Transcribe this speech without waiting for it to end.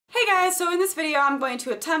guys, so in this video I'm going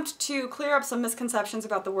to attempt to clear up some misconceptions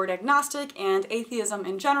about the word agnostic and atheism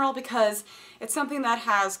in general, because it's something that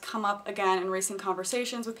has come up again in recent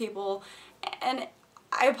conversations with people, and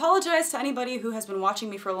I apologize to anybody who has been watching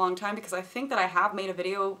me for a long time, because I think that I have made a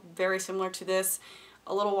video very similar to this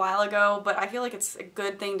a little while ago, but I feel like it's a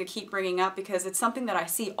good thing to keep bringing up because it's something that I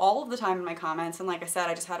see all of the time in my comments, and like I said,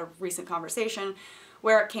 I just had a recent conversation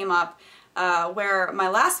where it came up. Where my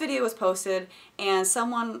last video was posted and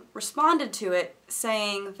someone responded to it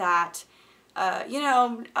saying that, you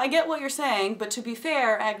know, I get what you're saying, but to be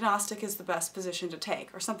fair, agnostic is the best position to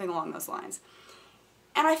take, or something along those lines.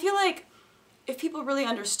 And I feel like if people really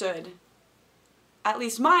understood at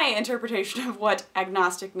least my interpretation of what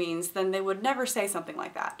agnostic means, then they would never say something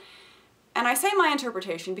like that. And I say my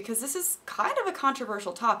interpretation because this is kind of a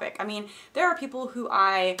controversial topic. I mean, there are people who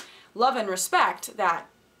I love and respect that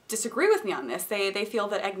disagree with me on this. They feel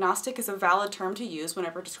that agnostic is a valid term to use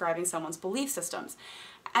whenever describing someone's belief systems.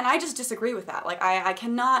 And I just disagree with that. Like, I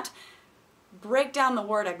cannot break down the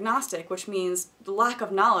word agnostic, which means lack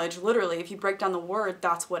of knowledge. Literally, if you break down the word,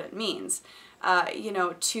 that's what it means. You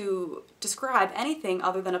know, to describe anything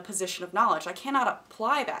other than a position of knowledge. I cannot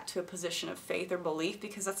apply that to a position of faith or belief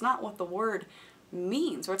because that's not what the word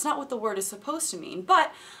means, or it's not what the word is supposed to mean.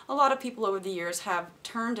 But a lot of people over the years have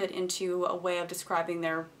turned it into a way of describing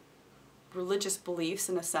their religious beliefs,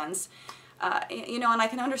 in a sense. You know, and I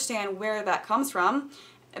can understand where that comes from,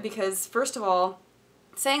 because first of all,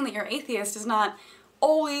 saying that you're atheist is not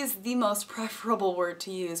always the most preferable word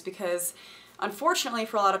to use, because unfortunately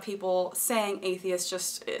for a lot of people, saying atheist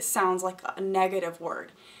just sounds like a negative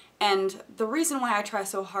word. And the reason why I try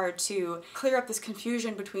so hard to clear up this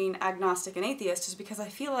confusion between agnostic and atheist is because I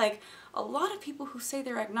feel like a lot of people who say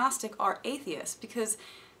they're agnostic are atheists because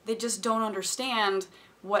they just don't understand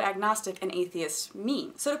what agnostic and atheist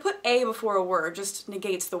mean. So to put a before a word just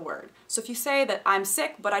negates the word. So if you say that I'm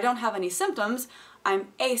sick but I don't have any symptoms, I'm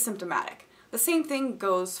asymptomatic. The same thing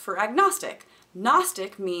goes for agnostic.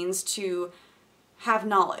 Gnostic means to have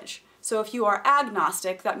knowledge. So if you are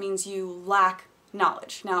agnostic, that means you lack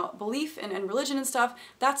knowledge. Now, belief and religion and stuff,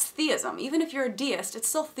 that's theism. Even if you're a deist, it's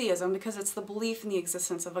still theism because it's the belief in the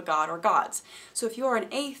existence of a god or gods. So if you are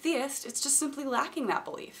an atheist, it's just simply lacking that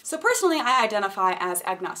belief. So personally, I identify as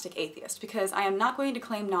agnostic atheist because I am not going to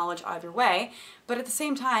claim knowledge either way, but at the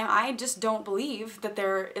same time, I just don't believe that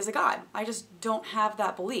there is a god. I just don't have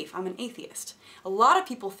that belief. I'm an atheist. A lot of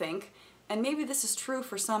people think, and maybe this is true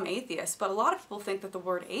for some atheists, but a lot of people think that the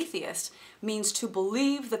word atheist means to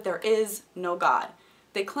believe that there is no God.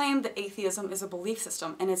 They claim that atheism is a belief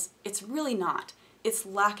system, and it's really not. It's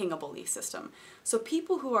lacking a belief system. So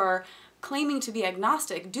people who are claiming to be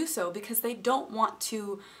agnostic do so because they don't want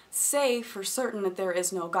to say for certain that there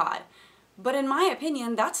is no God. But in my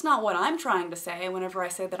opinion, that's not what I'm trying to say whenever I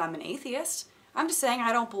say that I'm an atheist. I'm just saying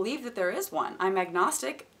I don't believe that there is one. I'm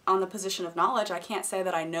agnostic on the position of knowledge. I can't say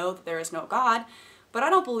that I know that there is no God, but I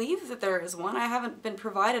don't believe that there is one. I haven't been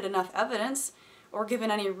provided enough evidence or given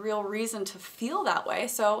any real reason to feel that way,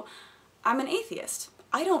 so I'm an atheist.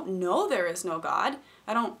 I don't know there is no God.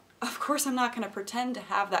 Of course I'm not going to pretend to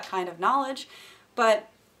have that kind of knowledge, but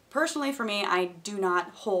personally for me, I do not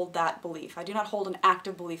hold that belief. I do not hold an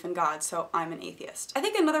active belief in God, so I'm an atheist. I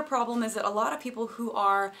think another problem is that a lot of people who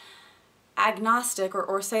are agnostic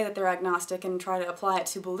or say that they're agnostic and try to apply it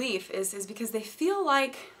to belief is because they feel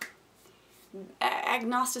like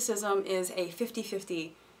agnosticism is a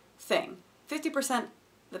 50-50 thing. 50%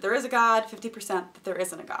 that there is a God, 50% that there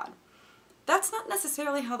isn't a God. That's not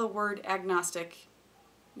necessarily how the word agnostic,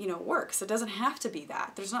 you know, works. It doesn't have to be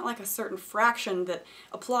that. There's not like a certain fraction that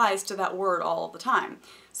applies to that word all the time.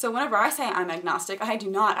 So whenever I say I'm agnostic, I do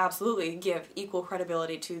not absolutely give equal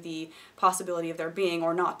credibility to the possibility of there being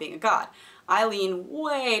or not being a God. I lean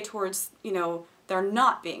way towards, you know, there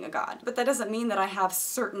not being a God. But that doesn't mean that I have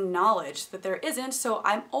certain knowledge that there isn't, so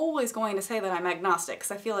I'm always going to say that I'm agnostic,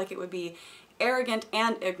 because I feel like it would be arrogant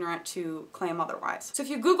and ignorant to claim otherwise. So if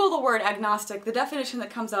you Google the word agnostic, the definition that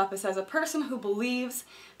comes up is as a person who believes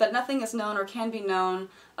that nothing is known or can be known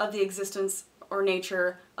of the existence or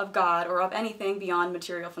nature of God or of anything beyond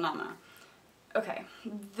material phenomena. Okay,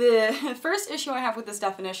 the first issue I have with this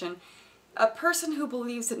definition, a person who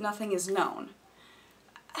believes that nothing is known.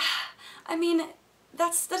 I mean,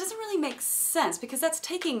 that doesn't really make sense, because that's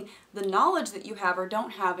taking the knowledge that you have or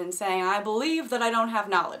don't have and saying, I believe that I don't have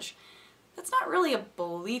knowledge. That's not really a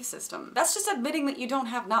belief system. That's just admitting that you don't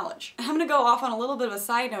have knowledge. I'm gonna go off on a little bit of a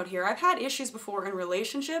side note here. I've had issues before in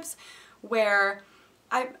relationships where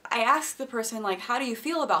I ask the person, like, how do you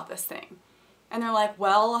feel about this thing? And they're like,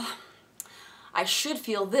 well, I should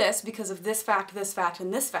feel this because of this fact,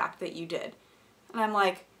 and this fact that you did. And I'm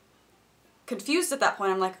like, confused at that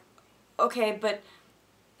point. I'm like, okay, but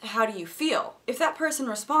how do you feel? If that person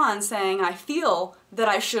responds saying, I feel that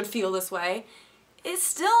I should feel this way, it's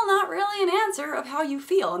still not really an answer of how you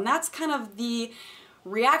feel. And that's kind of the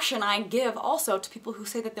reaction I give also to people who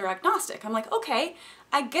say that they're agnostic. I'm like, okay,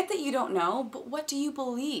 I get that you don't know, but what do you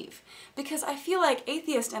believe? Because I feel like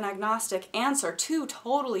atheist and agnostic answer two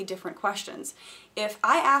totally different questions. If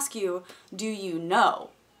I ask you, do you know?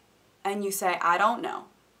 And you say, I don't know,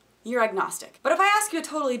 you're agnostic. But if I ask you a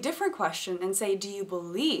totally different question and say, do you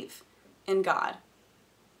believe in God?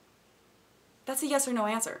 That's a yes or no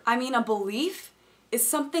answer. I mean, a belief is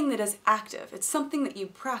something that is active. It's something that you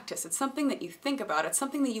practice. It's something that you think about. It's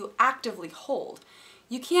something that you actively hold.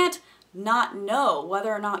 You can't not know whether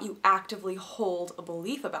or not you actively hold a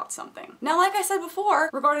belief about something. Now, like I said before,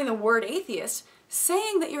 regarding the word atheist,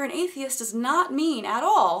 saying that you're an atheist does not mean at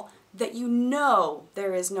all that you know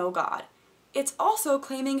there is no God. It's also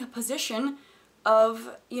claiming a position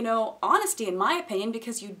of, honesty, in my opinion,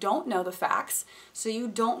 because you don't know the facts, so you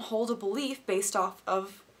don't hold a belief based off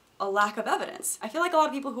of a lack of evidence. I feel like a lot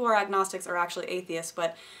of people who are agnostics are actually atheists,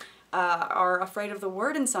 but are afraid of the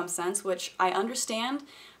word in some sense, which I understand,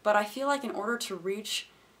 but I feel like in order to reach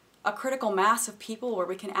a critical mass of people where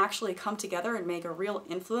we can actually come together and make a real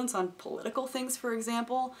influence on political things, for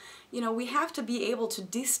example, we have to be able to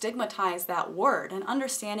destigmatize that word and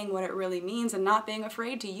understanding what it really means and not being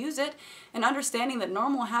afraid to use it and understanding that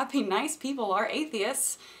normal, happy, nice people are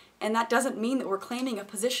atheists. And that doesn't mean that we're claiming a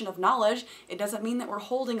position of knowledge. It doesn't mean that we're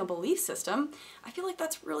holding a belief system. I feel like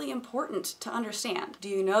that's really important to understand. Do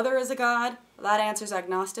you know there is a God? That answers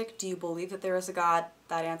agnostic. Do you believe that there is a God?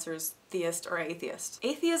 That answers theist or atheist.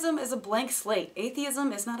 Atheism is a blank slate.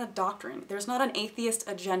 Atheism is not a doctrine. There's not an atheist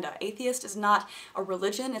agenda. Atheist is not a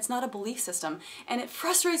religion. It's not a belief system. And it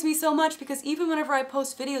frustrates me so much because even whenever I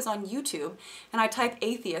post videos on YouTube and I type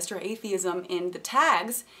atheist or atheism in the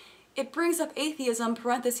tags, it brings up atheism,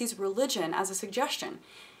 parentheses, religion as a suggestion.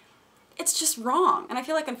 It's just wrong. And I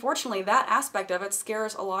feel like, unfortunately, that aspect of it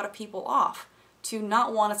scares a lot of people off, to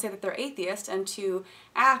not want to say that they're atheist and to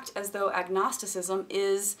act as though agnosticism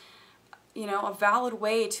is, a valid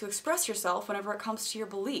way to express yourself whenever it comes to your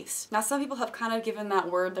beliefs. Now, some people have kind of given that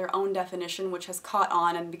word their own definition, which has caught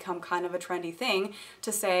on and become kind of a trendy thing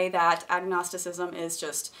to say that agnosticism is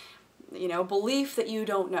just, belief that you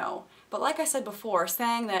don't know. But like I said before,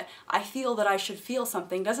 saying that I feel that I should feel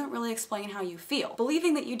something doesn't really explain how you feel.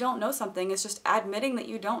 Believing that you don't know something is just admitting that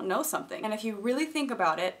you don't know something. And if you really think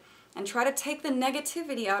about it and try to take the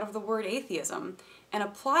negativity out of the word atheism and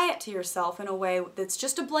apply it to yourself in a way that's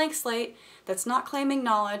just a blank slate, that's not claiming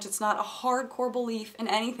knowledge, it's not a hardcore belief in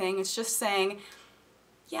anything, it's just saying,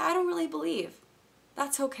 yeah, I don't really believe.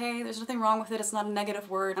 That's okay, there's nothing wrong with it, it's not a negative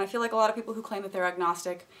word. And I feel like a lot of people who claim that they're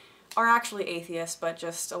agnostic are actually atheists, but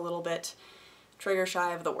just a little bit trigger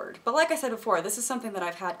shy of the word. But like I said before, this is something that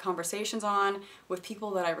I've had conversations on with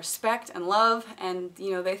people that I respect and love, and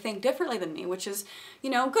they think differently than me, which is,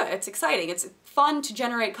 good. It's exciting. It's fun to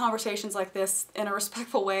generate conversations like this in a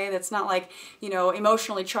respectful way that's not like,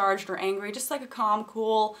 emotionally charged or angry, just like a calm,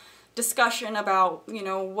 cool discussion about,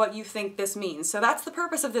 what you think this means. So that's the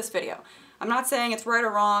purpose of this video. I'm not saying it's right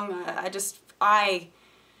or wrong. I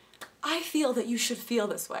feel that you should feel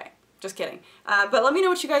this way. Just kidding. But let me know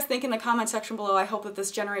what you guys think in the comment section below. I hope that this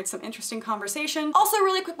generates some interesting conversation. Also,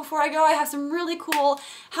 really quick before I go, I have some really cool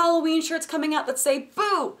Halloween shirts coming out that say,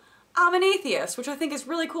 "Boo, I'm an atheist," which I think is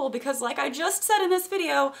really cool because, like I just said in this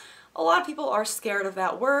video, a lot of people are scared of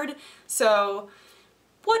that word. So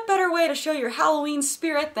what better way to show your Halloween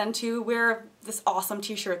spirit than to wear this awesome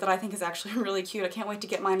t-shirt that I think is actually really cute. I can't wait to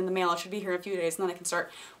get mine in the mail. It should be here in a few days and then I can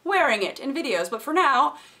start wearing it in videos. But for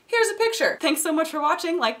now, here's a picture. Thanks so much for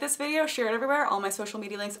watching. Like this video, share it everywhere. All my social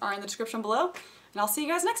media links are in the description below. And I'll see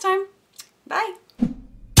you guys next time. Bye!